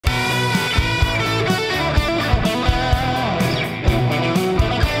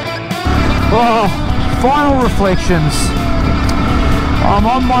Oh, final reflections. I'm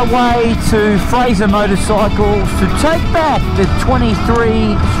on my way to Fraser Motorcycles to take back the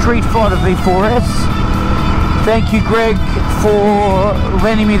 23 Streetfighter V4S. Thank you, Greg, for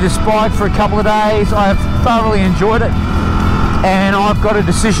lending me this bike for a couple of days. I have thoroughly enjoyed it, and I've got a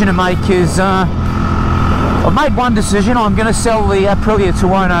decision to make. I've made one decision. I'm going to sell the Aprilia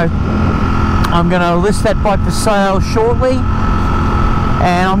Tuono. I'm going to list that bike for sale shortly,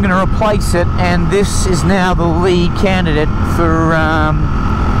 and I'm going to replace it, and this is now the lead candidate for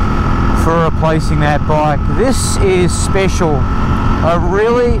replacing that bike. This is special. I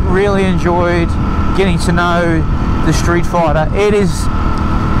really enjoyed getting to know the Streetfighter. It is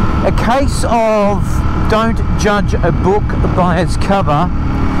a case of don't judge a book by its cover,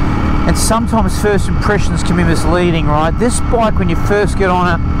 and sometimes first impressions can be misleading, right? This bike, when you first get on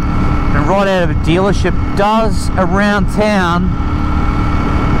it and right out of a dealership, does around town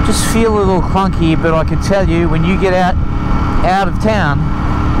just feel a little clunky, but I can tell you, when you get out of town,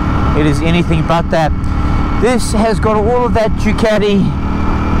 it is anything but that. This has got all of that Ducati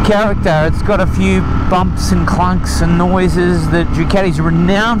character. It's got a few bumps and clunks and noises that Ducati's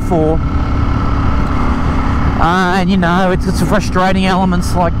renowned for, and you know, it's some frustrating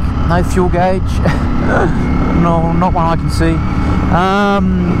elements like no fuel gauge. No, not one I can see.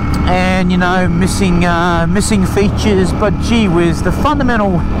 And you know, missing features, but gee whiz, the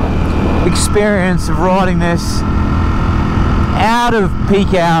fundamental experience of riding this out of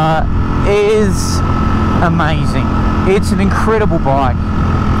peak hour is amazing. It's an incredible bike.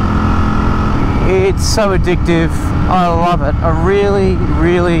 It's so addictive. I love it. I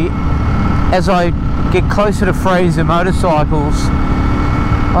really, as I get closer to Fraser Motorcycles,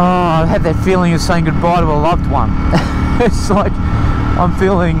 I have that feeling of saying goodbye to a loved one. It's like I'm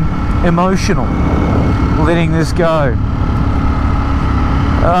feeling emotional letting this go.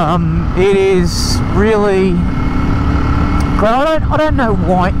 It is really great. I don't know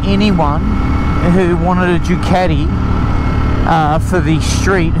why anyone who wanted a Ducati for the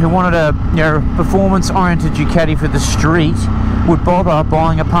street, who wanted a performance-oriented Ducati for the street, would bother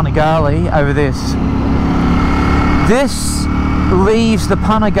buying a Panigale over this. This leaves the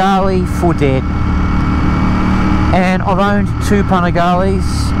Panigale for dead. And I've owned two Panigales,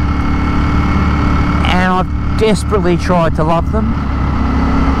 and I've desperately tried to love them,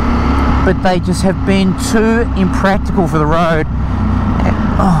 but they just have been too impractical for the road. And,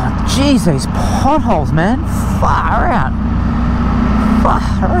 oh jeez, these potholes, man, far out.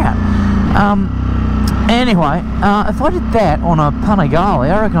 Anyway, if I did that on a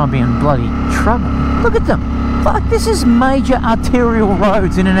Panigale, I reckon I'd be in bloody trouble. Look at them. Fuck, this is major arterial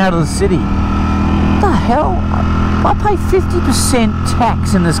roads in and out of the city. What the hell? I pay 50%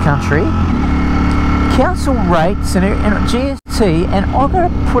 tax in this country, council rates and GST, and I've got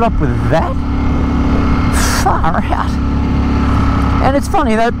to put up with that? Far out. And it's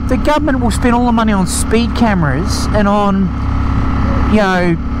funny, the government will spend all the money on speed cameras and on, you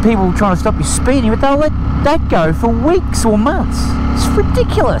know, people trying to stop you speeding, but they'll let that go for weeks or months. It's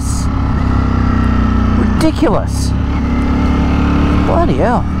ridiculous. Ridiculous. Bloody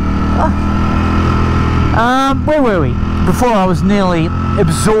hell. Oh. Where were we? Before I was nearly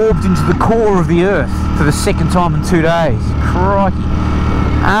absorbed into the core of the earth for the second time in 2 days. Crikey.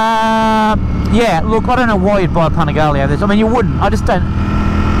 Yeah, look, I don't know why you'd buy a Panigale out of this. I mean, you wouldn't. I just don't.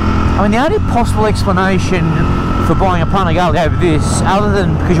 I mean, the only possible explanation for buying a Panigale over this, other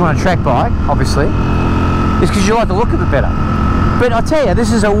than because you want a track bike, obviously, is because you like the look of it better. But I tell you,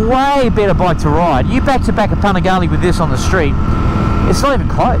 this is a way better bike to ride. You back-to-back a Panigale with this on the street, it's not even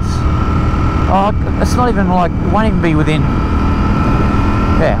close. Oh, it's not even like, it won't even be within,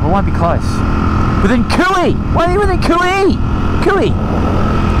 yeah, it won't be close. Within Cooey! Won't be within Cooey! Cooey!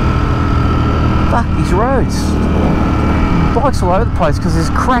 Fuck these roads. Bikes all over the place because there's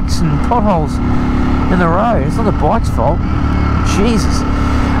cracks and potholes in the road. It's not the bike's fault. Jesus.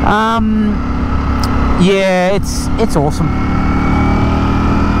 Yeah, it's awesome.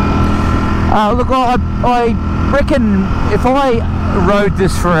 Look, I reckon if I rode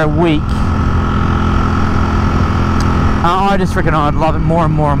this for a week, I just reckon I'd love it more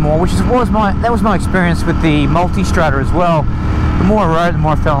and more and more, which was my experience with the Multistrada as well. The more I rode it, the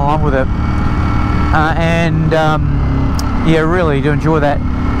more I fell in love with it, yeah, really do enjoy that.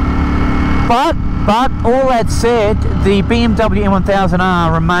 But all that said, the BMW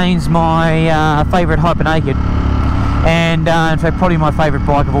M1000R remains my favourite Hyper-Naked, and in fact probably my favourite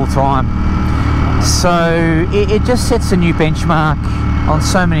bike of all time. So it just sets a new benchmark on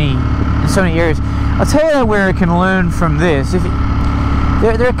so many areas. I'll tell you where it can learn from this. There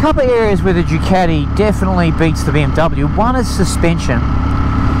are a couple of areas where the Ducati definitely beats the BMW. One is suspension.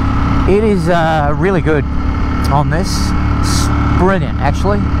 It is really good on this. It's brilliant,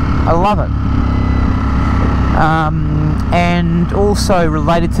 actually. I love it. And also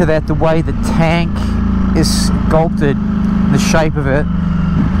related to that, the way the tank is sculpted, the shape of it.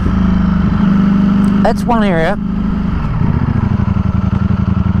 That's one area.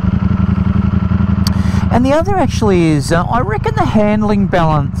 And the other actually is, I reckon the handling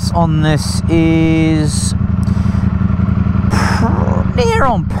balance on this is near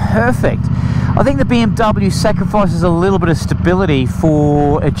on perfect. I think the BMW sacrifices a little bit of stability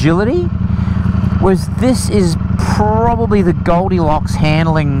for agility, whereas this is probably the Goldilocks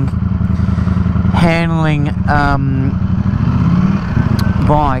handling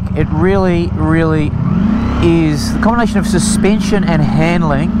bike. It really is. The combination of suspension and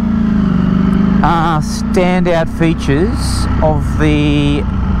handling are standout features of the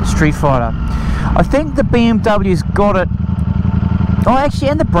Streetfighter. I think the BMW's got it. Oh, actually,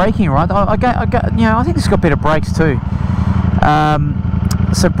 and the braking, right? I think it's got better brakes too.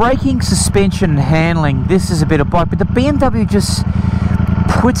 So braking, suspension, and handling. This is a better bike, but the BMW just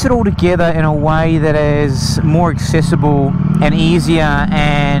puts it all together in a way that is more accessible and easier,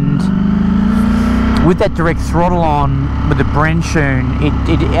 and with that direct throttle on with the Brenshoon,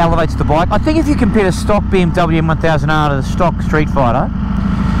 it elevates the bike. I think if you compare the stock BMW M1000R to the stock Streetfighter,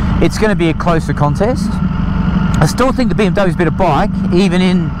 it's going to be a closer contest. I still think the BMW is a better bike, even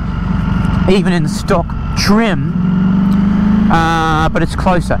in stock trim, but it's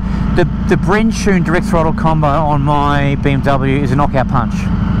closer. The Brenshoon direct throttle combo on my BMW is a knockout punch.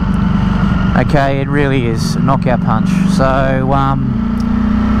 Okay, it really is a knockout punch. So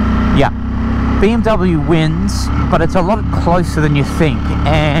yeah, BMW wins, but it's a lot closer than you think,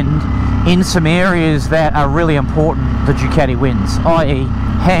 and in some areas that are really important, the Ducati wins, i.e.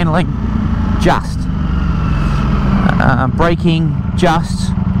 handling, just. Braking,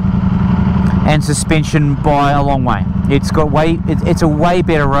 just, and suspension by a long way. It's a way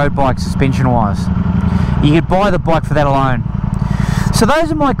better road bike suspension wise. You could buy the bike for that alone. So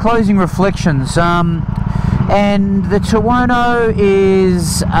those are my closing reflections. And the Tuono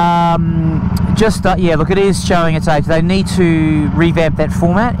is yeah, look, it is showing its age. They need to revamp that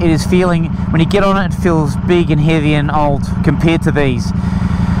format. It is feeling, when you get on it, it feels big and heavy and old compared to these.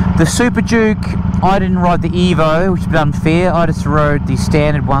 The Super Duke, I didn't ride the Evo, which is a bit unfair. I just rode the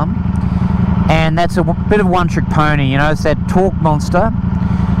standard one, and that's a bit of a one-trick pony. You know, it's that torque monster,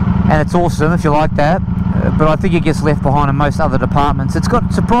 and it's awesome if you like that. But I think it gets left behind in most other departments. It's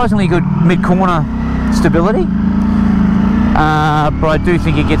got surprisingly good mid-corner stability, but I do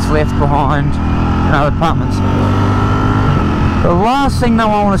think it gets left behind in other departments. The last thing though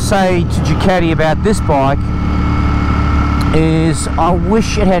I want to say to Ducati about this bike is I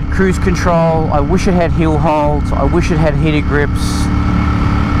wish it had cruise control, I wish it had heel holds, I wish it had heated grips,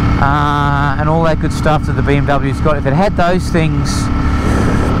 and all that good stuff that the BMW's got. If it had those things,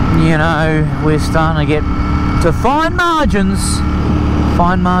 you know, we're starting to get to fine margins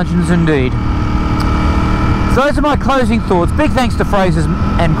indeed. So those are my closing thoughts. Big thanks to Fraser's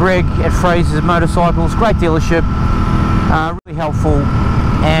and Greg at Fraser's Motorcycles, great dealership, really helpful.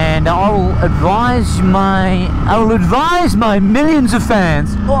 And I will advise my millions of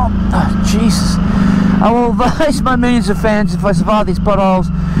fans. Oh, Jesus! I will advise my millions of fans, if I survive these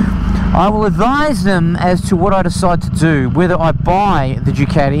potholes, I will advise them as to what I decide to do. Whether I buy the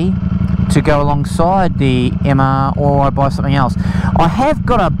Ducati to go alongside the MR, or I buy something else. I have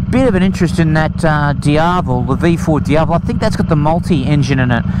got a bit of an interest in that Diavel, the V4 Diavel. I think that's got the multi-engine in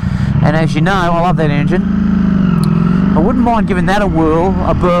it, and as you know, I love that engine. I wouldn't mind giving that a whirly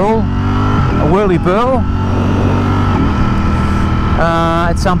burl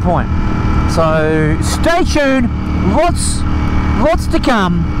at some point. So stay tuned, lots to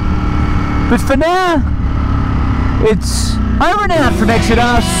come. But for now, it's over and out from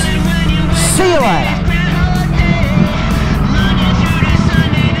Exodus. See you later.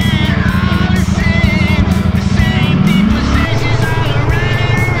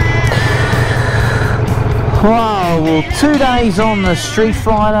 Well, 2 days on the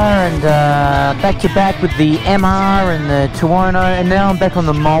Streetfighter, and back to back with the MR and the Tuono, and now I'm back on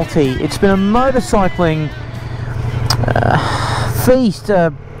the Multi. It's been a motorcycling feast,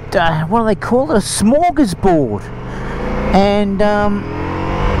 what do they call it? A smorgasbord. And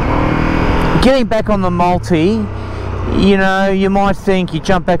getting back on the Multi, you know, you might think you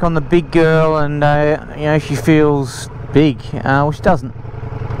jump back on the big girl and you know, she feels big, well, she doesn't.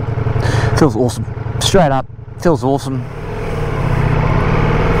 Feels awesome. Straight up, feels awesome.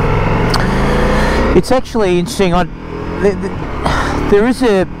 It's actually interesting. There is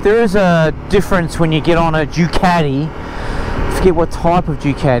a difference when you get on a Ducati forget what type of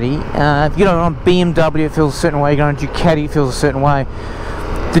Ducati. If you get on BMW, it feels a certain way. You get on Ducati, it feels a certain way.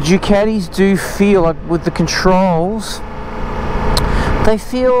 The Ducatis do feel like, with the controls, they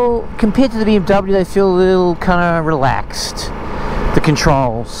feel, compared to the BMW, they feel a little kind of relaxed. The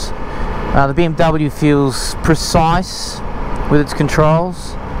controls. The BMW feels precise with its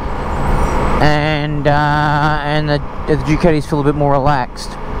controls, and the Ducatis feel a bit more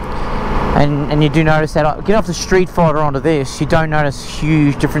relaxed. And you do notice that. Get off the Streetfighter onto this, you don't notice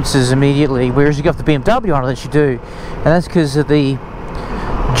huge differences immediately, whereas you go off the BMW onto this, you do. And that's because of the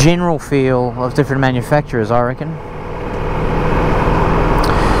general feel of different manufacturers, I reckon.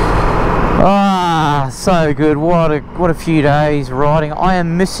 Ah, so good. What a few days riding. I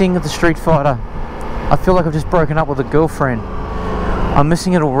am missing the Streetfighter. I feel like I've just broken up with a girlfriend. I'm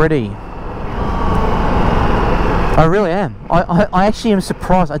missing it already. I really am. I actually am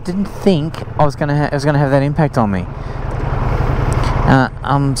surprised. I didn't think I was gonna have that impact on me.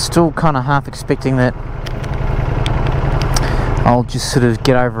 I'm still kind of half expecting that I'll just sort of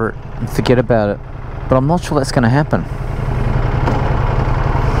get over it and forget about it, but I'm not sure that's going to happen.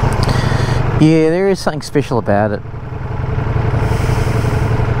 Yeah, there is something special about it.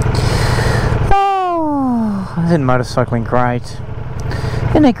 Oh, isn't motorcycling great?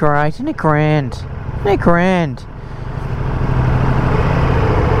 Isn't it great? Isn't it grand? Isn't it grand?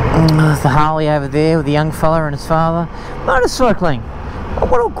 The Harley over there with the young fella and his father. Motorcycling.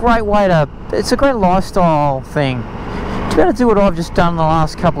 What a great way to... It's a great lifestyle thing. To be able to do what I've just done the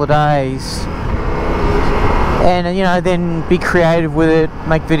last couple of days. And, you know, then be creative with it.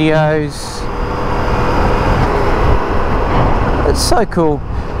 Make videos. It's so cool.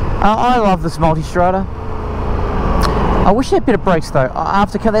 I love this multi-strada. I wish they had better brakes though.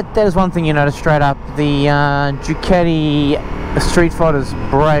 After that is one thing you notice straight up. The Ducati Streetfighter's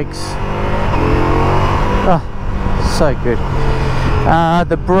brakes. Oh, so good.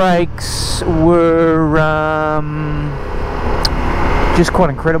 The brakes were just quite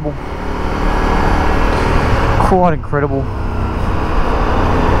incredible. Quite incredible.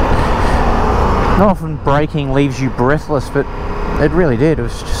 Not often braking leaves you breathless, but it really did. It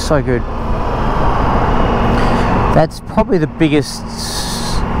was just so good. That's probably the biggest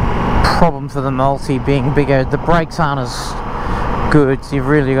problem for the multi being bigger. The brakes aren't as good, so you've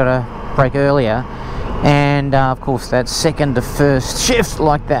really got to brake earlier. And of course that second to first shift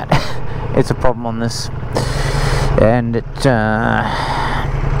like that, it's a problem on this. And it,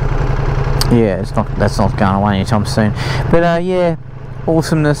 yeah, that's not going away anytime soon. But yeah,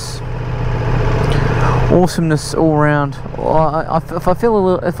 awesomeness all round. If I feel a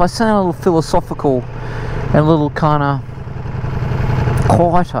little, if I sound a little philosophical and a little kind of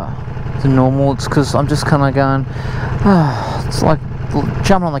quieter than normal, it's because I'm just kind of going, it's like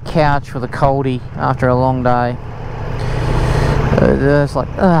jumping on the couch with a coldie after a long day. It's like,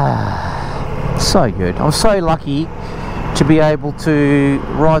 so good. I'm so lucky to be able to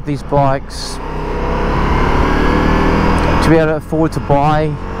ride these bikes, to be able to afford to buy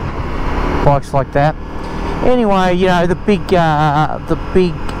bikes like that. Anyway, you know, the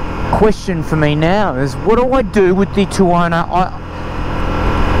big question for me now is, what do I do with the 2-owner?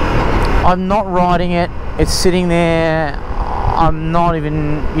 I'm not riding it. It's sitting there. I'm not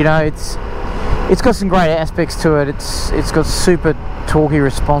even, you know, it's got some great aspects to it. It's got super torquey,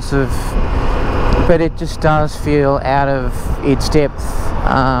 responsive, but it just does feel out of its depth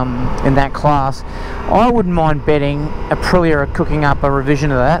in that class. I wouldn't mind betting Aprilia are cooking up a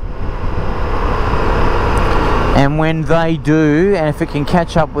revision of that. And when they do, and if it can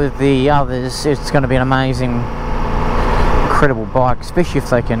catch up with the others, it's going to be an amazing, incredible bike, especially if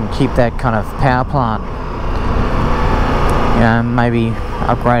they can keep that kind of power plant. You know, maybe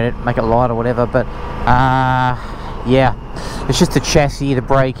upgrade it, make it lighter, whatever. But yeah, it's just the chassis, the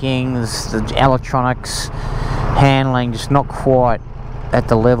braking, the electronics, handling, just not quite at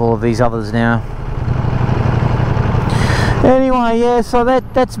the level of these others now. Anyway, yeah, so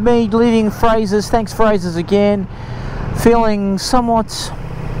that's me leaving Fraser's. Thanks Fraser's again. Feeling somewhat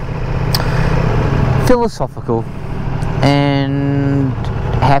philosophical and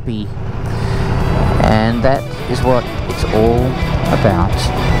happy, and that is what it's all about.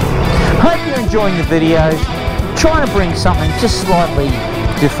 Hope you're enjoying the video. Trying to bring something just slightly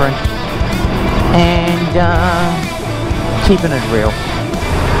different and keeping it real.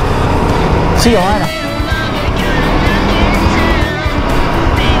 See you later.